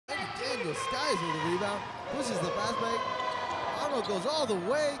Daniels skies with the rebound, pushes the fast break. Arnold goes all the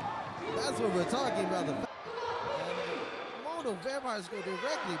way. That's what we're talking about. And Mono Vampires go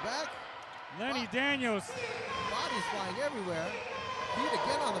directly back. Lenny Daniels. Bodies flying everywhere. Heat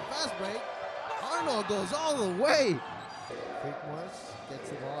again on the fast break. Arnold goes all the way. Creekmore gets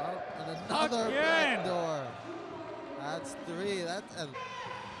the ball out. And another backdoor. That's three. That's a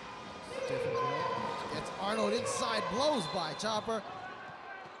different way. Gets Arnold inside. Blows by Chopper.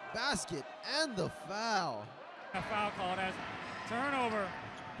 Basket and the foul. A foul called as turnover.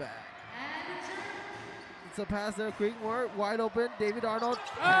 Back. It's a pass there. Creekmore wide open. David Arnold.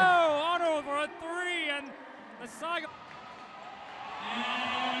 Oh, Arnold for a three and the Saigon.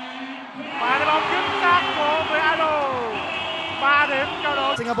 Và đội bóng chính xác của Viet Arnold. 3 điểm cho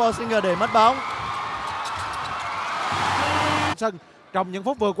đội Singapore Slinger để mất bóng. Sân trong những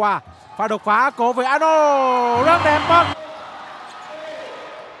phút vừa qua, pha đột phá của Viet Arnold rất đẹp mắt.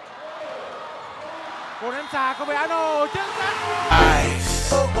 Cú ném xa của Viet Arnold chính xác.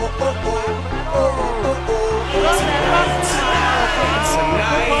 Rất đẹp mắt.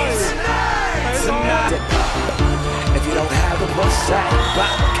 If you don't have a bullseye, pop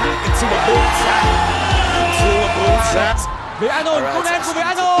a cock into a bullseye. To a bullseye. Viet Arnold, cú ném của Viet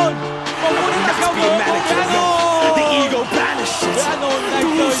Arnold. Một cú ném cao cửa của Viet Arnold. The ego vanishes. Viet Arnold này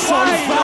rời xa.